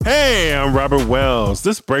Hey, I'm Robert Wells.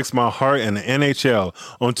 This breaks my heart in the NHL.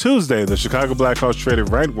 On Tuesday, the Chicago Blackhawks traded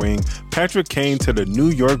right wing Patrick Kane to the New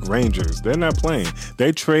York Rangers. They're not playing.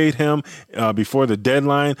 They trade him before the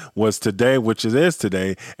deadline was today, which it is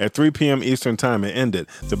today, at 3 p.m. Eastern Time. It ended.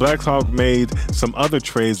 The Blackhawks made some other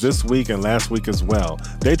trades this week and last week as well.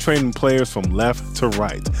 They traded players from left to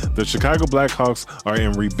right. The Chicago Blackhawks are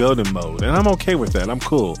in rebuilding mode, and I'm okay with that. I'm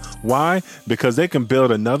cool. Why? Because they can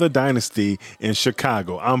build another dynasty in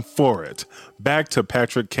Chicago. I'm for it. Back to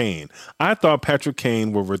Patrick Kane. I thought Patrick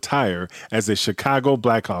Kane would retire as a Chicago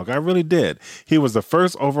Blackhawk. I really did. He was the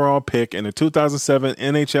first overall pick in the 2007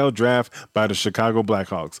 NHL draft by the Chicago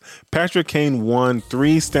Blackhawks. Patrick Kane won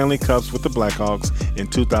 3 Stanley Cups with the Blackhawks in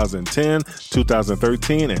 2010,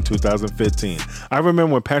 2013, and 2015. I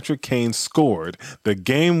remember when Patrick Kane scored the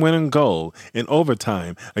game-winning goal in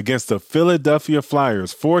overtime against the Philadelphia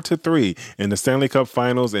Flyers 4-3 in the Stanley Cup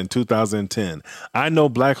Finals in 2010. I know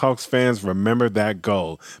Blackhawks fans remember that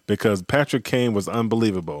goal because Patrick Kane was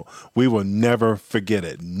unbelievable. We will never forget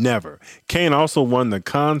it. Never. Kane also won the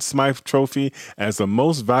Conn Smythe Trophy as the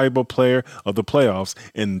most valuable player of the playoffs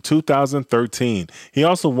in 2013. He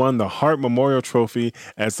also won the Hart Memorial Trophy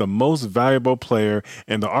as the most valuable player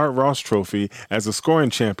and the Art Ross Trophy as a scoring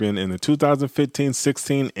champion in the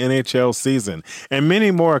 2015-16 NHL season, and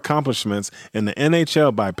many more accomplishments in the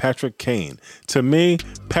NHL by Patrick Kane. To me,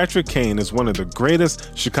 Patrick Kane is one of the greatest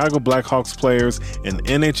Chicago Blackhawks players in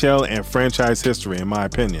NHL and franchise history, in my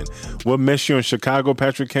opinion. We'll miss you in Chicago,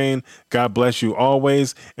 Patrick Kane. God bless you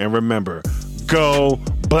always. And remember, go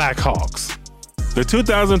Blackhawks. The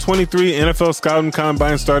 2023 NFL Scouting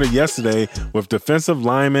Combine started yesterday with defensive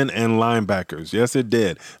linemen and linebackers. Yes, it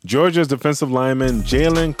did. Georgia's defensive lineman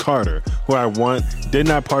Jalen Carter, who I want, did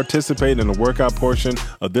not participate in the workout portion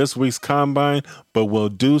of this week's Combine, but will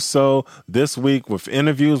do so this week with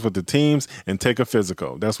interviews with the teams and take a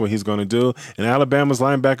physical. That's what he's going to do. And Alabama's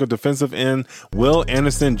linebacker defensive end Will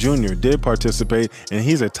Anderson Jr. did participate, and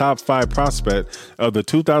he's a top 5 prospect of the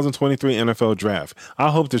 2023 NFL Draft.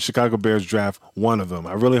 I hope the Chicago Bears draft one of them.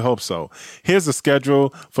 I really hope so. Here's the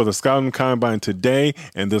schedule for the Scouting Combine today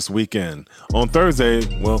and this weekend. On Thursday,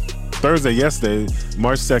 yesterday,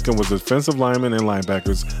 March 2nd, was defensive linemen and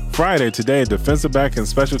linebackers. Friday, today, defensive back and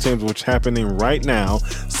special teams, which happening right now.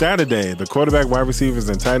 Saturday, the quarterback, wide receivers,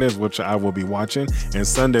 and tight ends, which I will be watching. And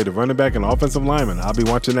Sunday, the running back and offensive lineman. I'll be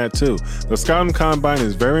watching that too. The Scouting Combine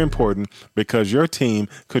is very important because your team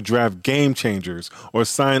could draft game changers or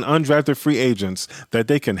sign undrafted free agents that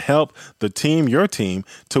they can help your team,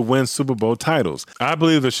 to win Super Bowl titles. I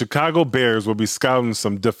believe the Chicago Bears will be scouting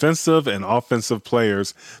some defensive and offensive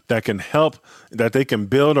players that they can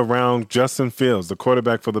build around Justin Fields, the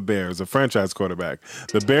quarterback for the Bears, the franchise quarterback.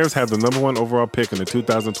 The Bears have the number 1 overall pick in the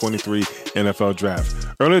 2023 NFL Draft.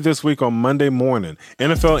 Earlier this week on Monday morning,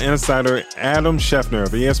 NFL insider Adam Schefter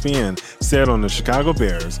of ESPN said on the Chicago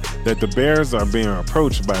Bears that the Bears are being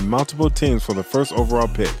approached by multiple teams for the first overall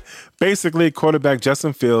pick. Basically, quarterback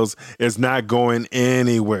Justin Fields is not going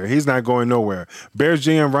anywhere. He's not going nowhere. Bears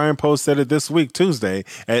GM Ryan Post said it this week, Tuesday,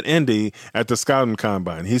 at Indy at the Scouting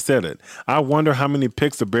Combine. He said it. I wonder how many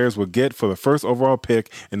picks the Bears will get for the first overall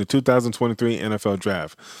pick in the 2023 NFL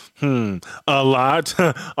Draft. A lot.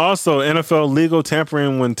 Also, NFL legal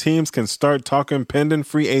tampering when teams can start talking pending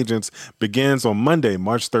free agents begins on Monday,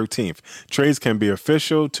 March 13th. Trades can be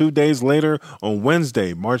official 2 days later on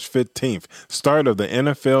Wednesday, March 15th, start of the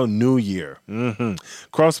NFL new year.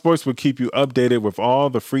 Cross Sports will keep you updated with all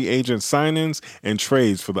the free agent signings and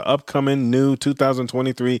trades for the upcoming new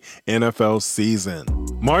 2023 NFL season.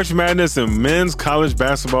 March Madness in men's college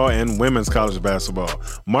basketball and women's college basketball.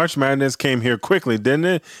 March Madness came here quickly, didn't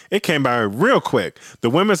it? It came by real quick. The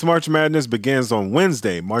women's March Madness begins on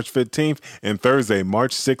Wednesday, March 15th and Thursday,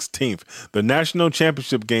 March 16th. The national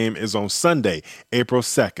championship game is on Sunday, April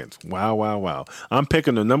 2nd. Wow. I'm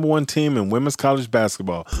picking the number 1 team in women's college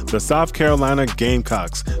basketball, the South Carolina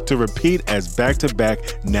Gamecocks, to repeat as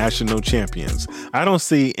back-to-back national champions. I don't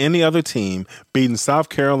see any other team beating South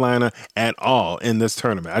Carolina at all in this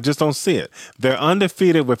tournament. I just don't see it. They're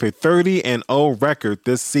undefeated with a 30-0 record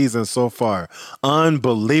this season so far.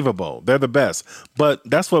 Unbelievable. They're the best. But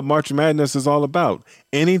that's what March Madness is all about.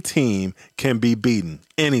 Any team can be beaten.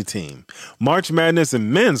 Any team. March Madness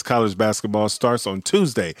in men's college basketball starts on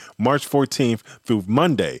Tuesday, March 14th through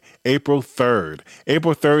Monday, April 3rd.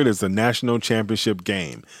 April 3rd is the national championship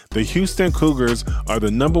game. The Houston Cougars are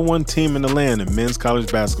the number 1 team in the land in men's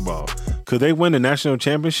college basketball. Could they win the national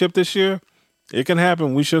championship this year? It can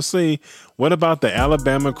happen. We shall see. What about the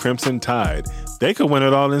Alabama Crimson Tide? They could win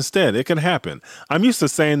it all instead. It can happen. I'm used to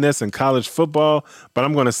saying this in college football, but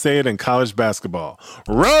I'm going to say it in college basketball.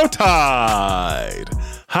 Roll Tide!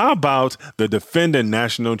 How about the defending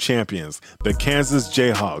national champions, the Kansas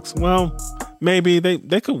Jayhawks? Well, maybe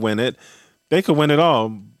they could win it. They could win it all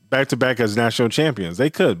back-to-back as national champions. They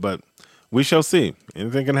could, but we shall see.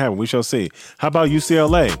 Anything can happen. We shall see. How about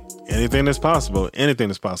UCLA? Anything is possible. Anything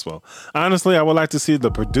is possible. Honestly, I would like to see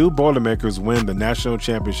the Purdue Boilermakers win the national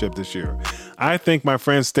championship this year. I think my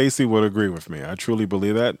friend Stacy would agree with me. I truly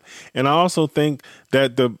believe that. And I also think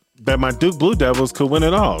that my Duke Blue Devils could win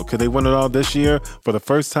it all. Could they win it all this year for the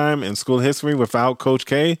first time in school history without Coach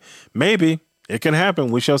K? Maybe. It can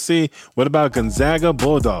happen. We shall see. What about Gonzaga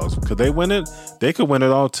Bulldogs? Could they win it? They could win it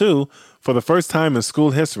all too. For the first time in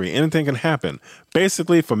school history, anything can happen.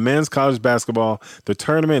 Basically, for men's college basketball, the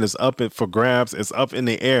tournament is up for grabs. It's up in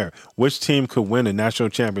the air. Which team could win a national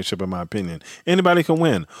championship, in my opinion? Anybody can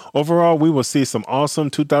win. Overall, we will see some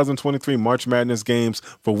awesome 2023 March Madness games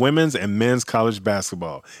for women's and men's college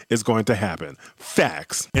basketball. It's going to happen.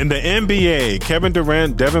 Facts. In the NBA, Kevin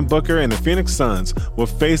Durant, Devin Booker, and the Phoenix Suns will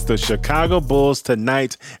face the Chicago Bulls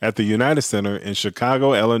tonight at the United Center in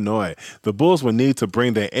Chicago, Illinois. The Bulls will need to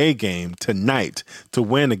bring their A game tonight to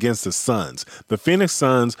win against the Suns. The Phoenix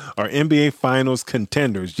Suns are NBA Finals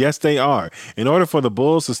contenders. Yes, they are. In order for the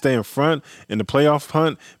Bulls to stay in front in the playoff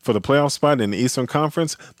hunt for the playoff spot in the Eastern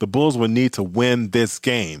Conference, the Bulls will need to win this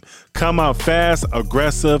game. Come out fast,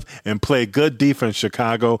 aggressive, and play good defense,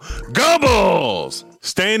 Chicago. Go Bulls!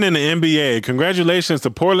 Staying in the NBA, congratulations to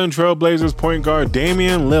Portland Trail Blazers point guard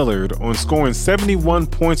Damian Lillard on scoring 71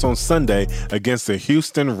 points on Sunday against the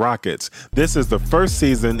Houston Rockets. This is the first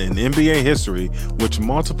season in NBA history which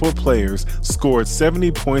multiple players scored 70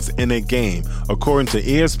 points in a game, according to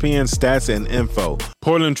ESPN Stats and Info.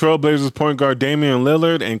 Portland Trail Blazers point guard Damian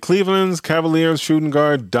Lillard and Cleveland Cavaliers shooting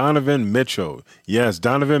guard Donovan Mitchell. Yes,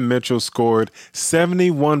 Donovan Mitchell scored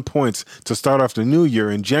 71 points to start off the new year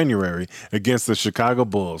in January against the Chicago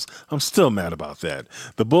Bulls. I'm still mad about that.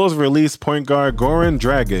 The Bulls released point guard Goran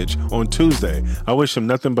Dragic on Tuesday. I wish him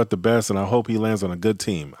nothing but the best, and I hope he lands on a good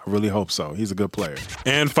team. I really hope so. He's a good player.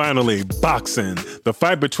 And finally, boxing. The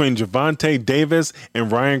fight between Gervonta Davis and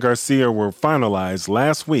Ryan Garcia were finalized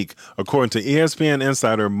last week, according to ESPN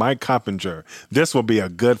insider Mike Coppinger. This will be a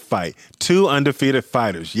good fight. Two undefeated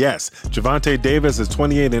fighters. Yes, Gervonta Davis is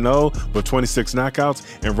 28-0 with 26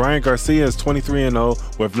 knockouts, and Ryan Garcia is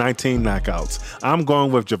 23-0 with 19 knockouts. I'm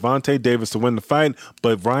going with Gervonta Davis to win the fight,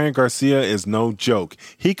 but Ryan Garcia is no joke.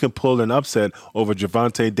 He can pull an upset over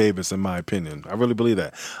Gervonta Davis, in my opinion. I really believe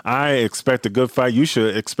that. I expect a good fight. You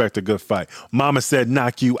should expect a good fight. Mama said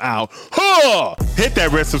knock you out. Huh! Hit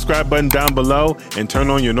that red subscribe button down below and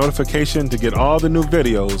turn on your notification to get all the new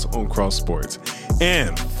videos on Cross Sports.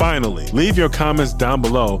 And finally, leave your comments down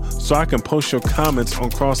below so I can post your comments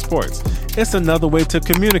on Cross Sports. It's another way to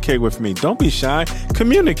communicate with me. Don't be shy.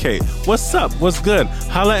 Communicate. What's up? What's good?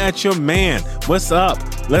 Holla at your man. What's up?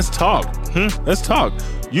 Let's talk. Let's talk.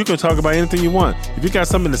 You can talk about anything you want. If you got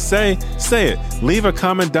something to say, say it. Leave a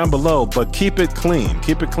comment down below, but keep it clean.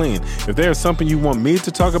 Keep it clean. If there's something you want me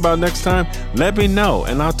to talk about next time, let me know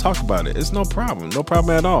and I'll talk about it. It's no problem. No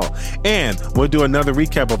problem at all. And we'll do another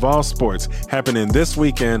recap of all sports happening this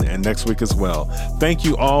weekend and next week as well. Thank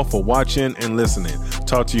you all for watching and listening.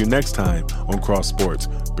 Talk to you next time on Cross Sports.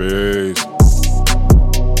 Peace.